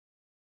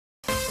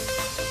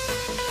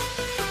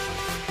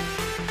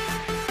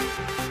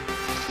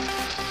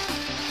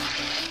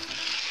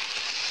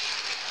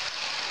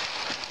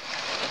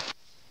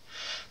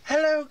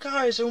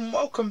guys, and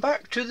welcome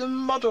back to the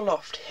Model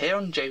Loft here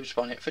on James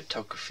Bonnet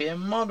Photography and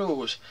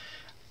Models.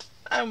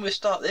 And we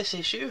start this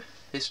issue,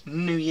 this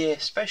New Year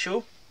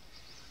special.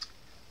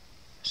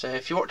 So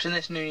if you're watching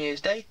this New Year's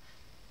Day,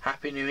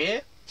 Happy New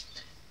Year.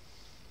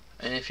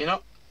 And if you're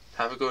not,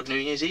 have a good New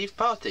Year's Eve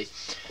party.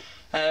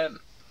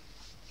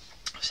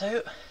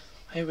 So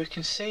here we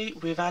can see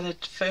we've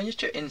added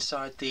furniture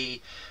inside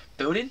the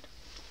building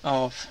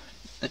of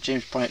the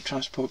James Bonnet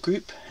Transport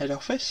Group head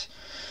office.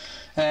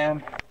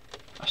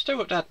 I still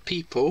got to add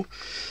people,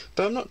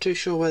 but I'm not too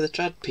sure whether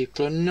to add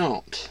people or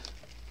not.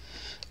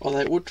 Although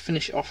it would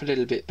finish it off a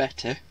little bit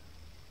better,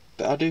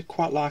 but I do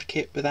quite like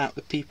it without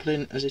the people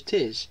in as it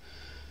is.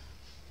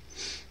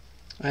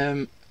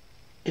 It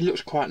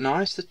looks quite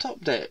nice. The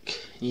top deck,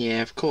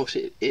 yeah, of course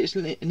it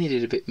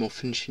needed a bit more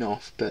finishing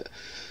off, but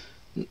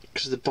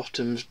because the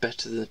bottom's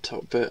better than the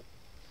top. But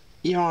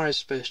your eye is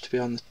supposed to be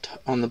on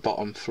the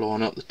bottom floor,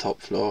 not the top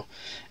floor,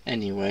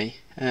 anyway.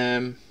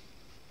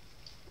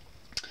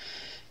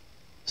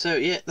 So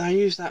yeah, I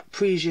used that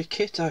Presia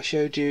kit I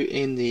showed you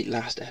in the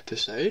last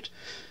episode,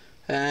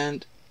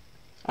 and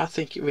I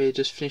think it really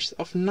does finish it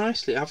off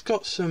nicely. I've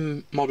got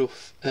some model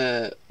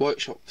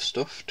workshop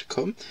stuff to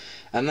come,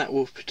 and that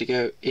will be to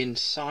go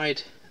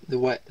inside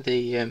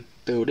the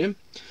building.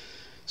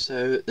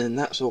 So then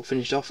that's all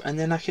finished off, and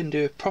then I can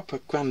do a proper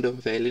grand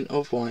unveiling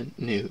of my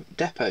new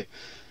depot.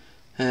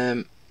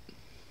 Of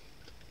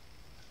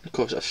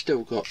course, I've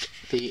still got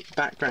the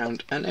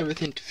background and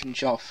everything to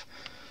finish off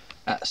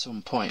at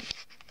some point.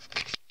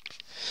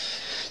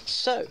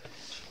 So,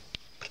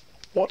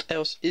 what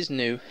else is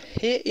new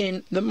here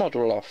in the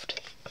Model Loft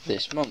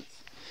this month?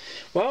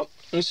 Well,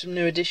 there's some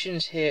new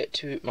additions here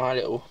to my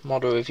little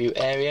model review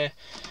area.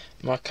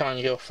 My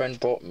kind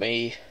girlfriend bought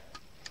me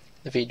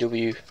the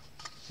VW,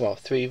 well,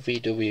 3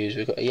 VWs.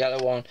 We've got a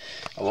yellow one,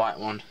 a white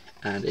one,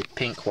 and a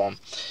pink one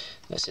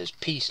that says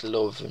peace,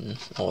 love, and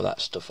all that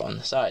stuff on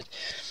the side.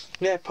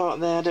 They're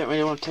part there. I don't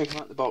really want to take them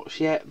out of the box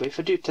yet, but if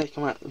I do take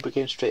them out, they'll be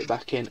going straight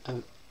back in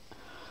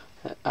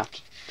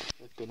after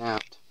they've been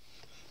out.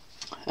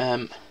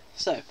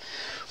 So,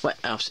 what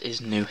else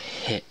is new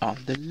here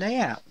on the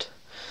layout?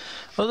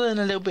 Other than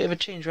a little bit of a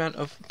change around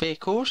of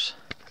vehicles,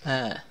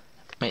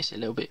 makes it a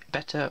little bit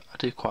better. I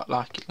do quite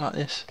like it like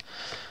this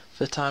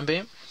for the time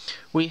being.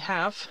 We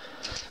have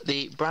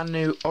the brand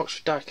new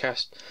Oxford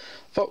diecast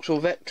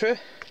Vauxhall Vectra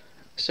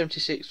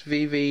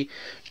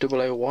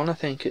 76VV001, I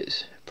think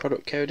its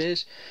product code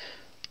is.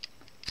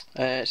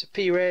 It's a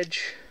P-Reg,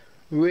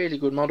 really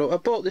good model. I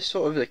bought this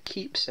sort of as a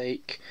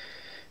keepsake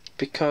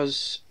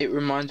because it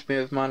reminds me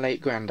of my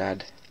late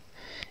granddad.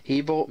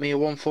 He bought me a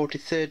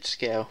 1/43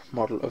 scale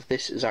model of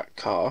this exact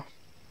car.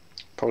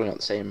 Probably not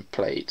the same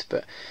plate,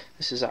 but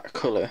this is that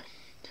colour.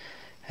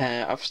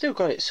 I've still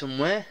got it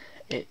somewhere.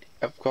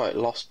 I've got it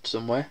lost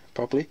somewhere,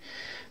 probably,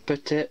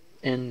 but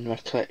in my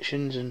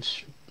collections and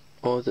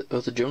or the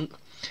other junk.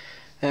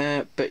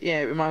 But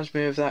yeah, it reminds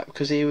me of that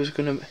because he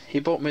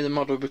bought me the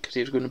model because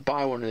he was going to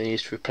buy one of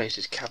these to replace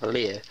his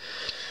Cavalier,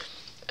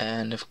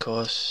 and of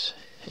course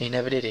he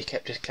never did. He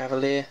kept his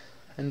Cavalier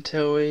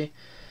until he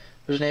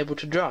wasn't able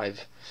to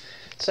drive.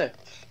 So,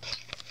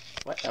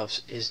 what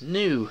else is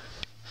new?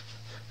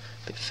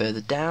 A bit further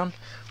down,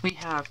 we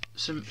have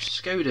some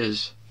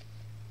Skodas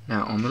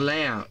now on the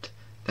layout,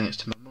 thanks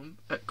to my mum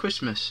at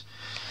Christmas.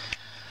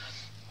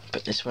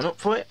 Put this one up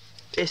for it.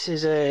 This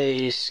is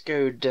a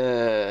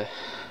Skoda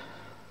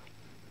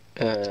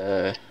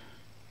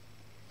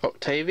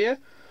Octavia.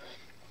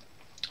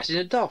 It's in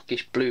a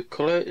darkish blue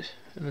colour. It's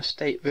an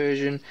estate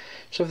version.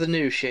 It's of the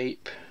new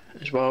shape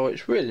as well.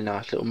 It's a really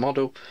nice little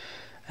model.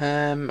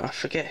 I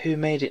forget who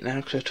made it now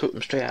because I took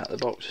them straight out of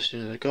the box as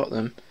soon as I got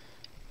them.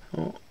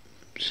 Oh,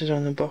 this is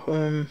on the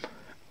bottom.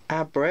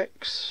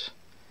 Abrex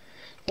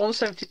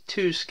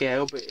 172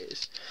 scale, but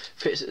it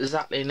fits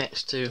exactly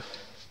next to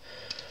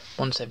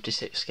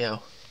 176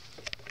 scale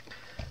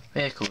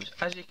vehicles.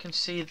 As you can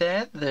see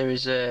there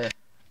is a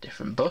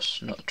different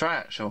bus, not the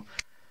triaxle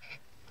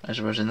as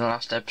it was in the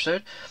last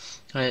episode.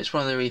 It's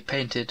one of the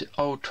repainted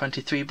old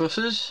 23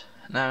 buses,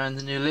 now in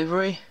the new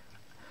livery.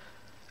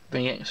 I've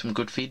been getting some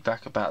good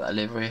feedback about that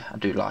livery. I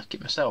do like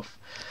it myself.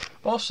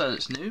 Also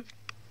that's new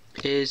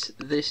is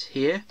this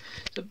here.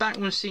 It's a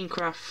Bachmann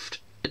Scenecraft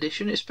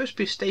edition. It's supposed to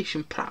be a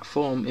station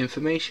platform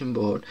information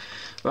board,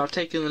 but I've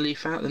taken the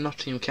leaf out of the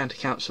Nottingham County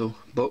Council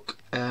book,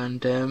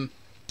 and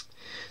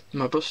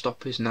my bus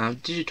stop is now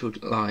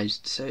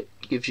digitalised, so it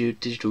gives you a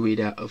digital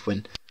readout of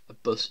when a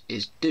bus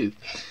is due.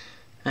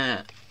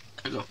 I've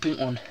got a pink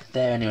one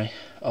there anyway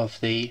of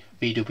the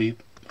VW,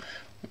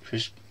 which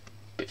was a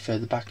bit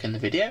further back in the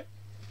video.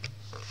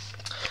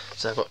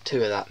 So I've got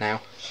 2 of that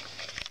now.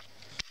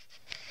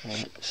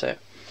 So,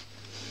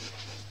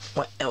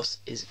 what else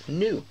is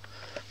new?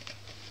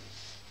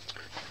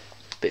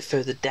 A bit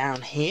further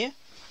down here,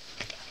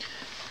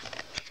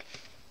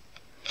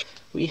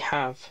 we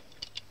have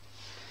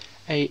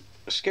a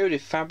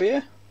Skoda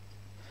Fabia.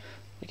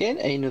 Again,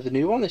 another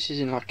new one. This is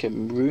in like a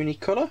maroony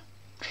colour.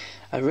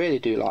 I really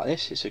do like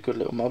this. It's a good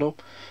little model.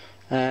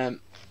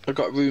 I've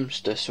got a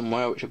Roomster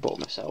somewhere which I bought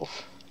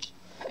myself.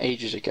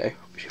 ages ago,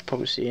 which you've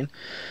probably seen.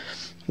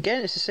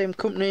 Again, it's the same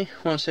company,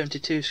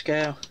 1/72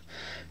 scale,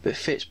 but it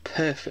fits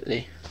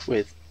perfectly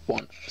with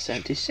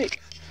 1/76.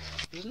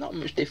 There's not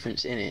much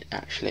difference in it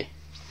actually.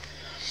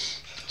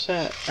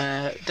 So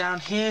down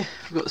here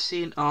we've got the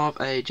scene of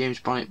a James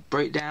Bond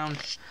breakdown.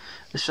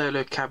 The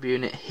solo cab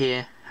unit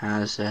here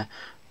has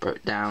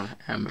broke down,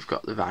 and we've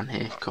got the van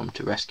here come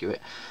to rescue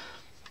it.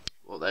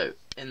 Although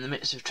in the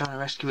midst of trying to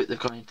rescue it, they've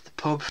gone into the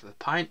pub for a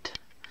pint,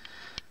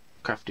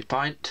 crafty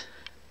pint,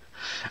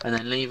 and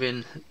then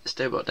leaving the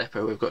Stobart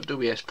depot we've got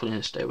WS pulling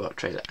a Stobart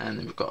trailer, and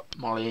then we've got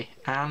Molly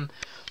Ann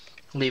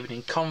leaving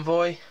in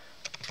convoy.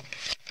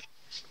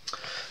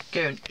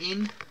 Going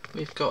in,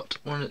 we've got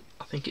one,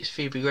 I think it's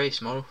Phoebe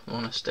Grace model, the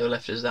one I still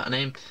left as that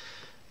name,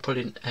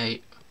 pulling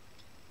a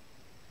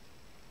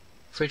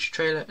fridge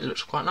trailer. It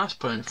looks quite nice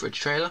pulling a fridge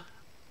trailer.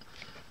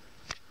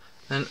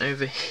 Then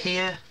over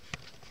here,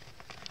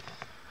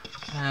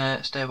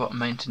 Stobart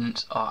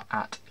maintenance are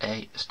at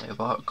a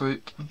Stobart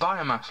Group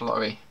biomass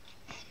lorry.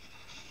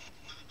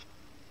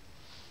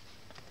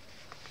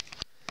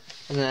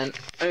 And then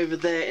over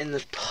there in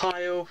the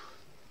pile,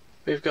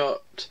 we've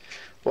got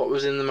what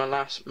was in my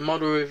last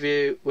model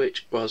review,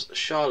 which was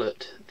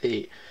Charlotte,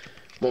 the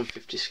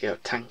 150 scale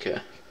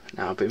tanker,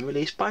 now been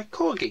released by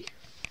Corgi.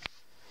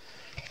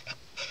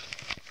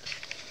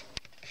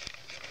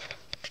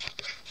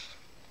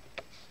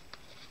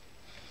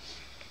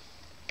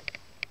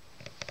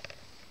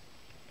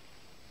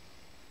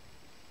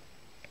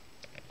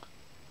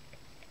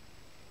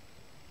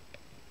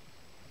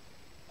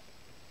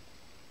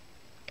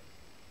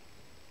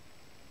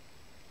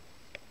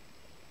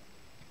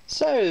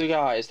 So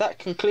guys, that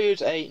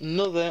concludes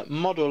another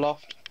Model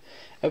Loft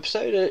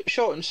episode. A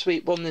short and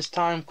sweet one this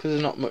time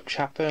because not much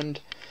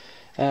happened.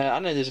 I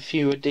know there's a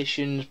few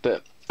additions,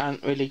 but I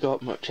haven't really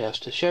got much else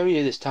to show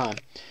you this time.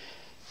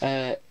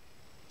 Thank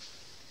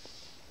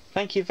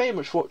you very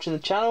much for watching the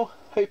channel.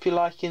 Hope you're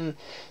liking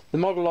the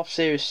Model Loft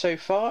series so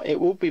far.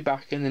 It will be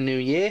back in the new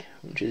year,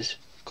 which is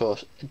of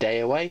course a day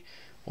away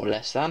or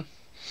less than,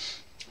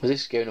 because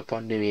this is going up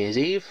on New Year's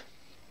Eve.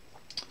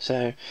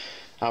 So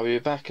I'll be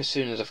back as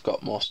soon as I've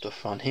got more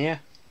stuff on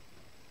here.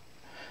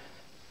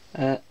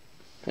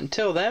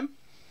 Until then,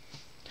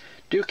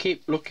 do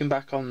keep looking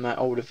back on my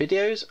older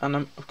videos, and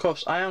of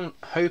course I am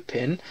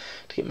hoping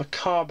to get my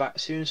car back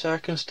soon so I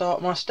can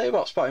start my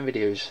Stobart spotting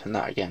videos and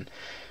that again,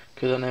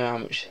 because I know how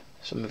much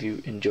some of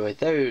you enjoyed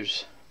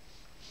those.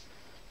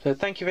 So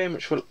thank you very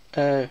much for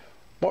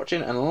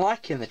watching and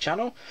liking the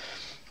channel.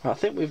 I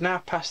think we've now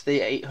passed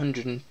the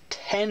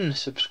 810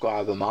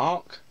 subscriber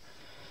mark.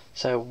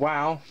 So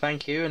wow,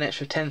 thank you, an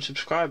extra 10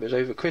 subscribers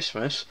over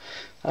Christmas.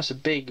 That's a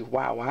big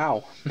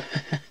wow.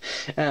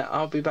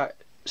 I'll be back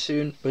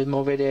soon with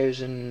more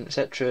videos and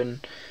etc.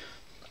 And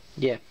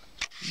yeah,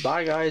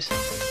 bye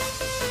guys.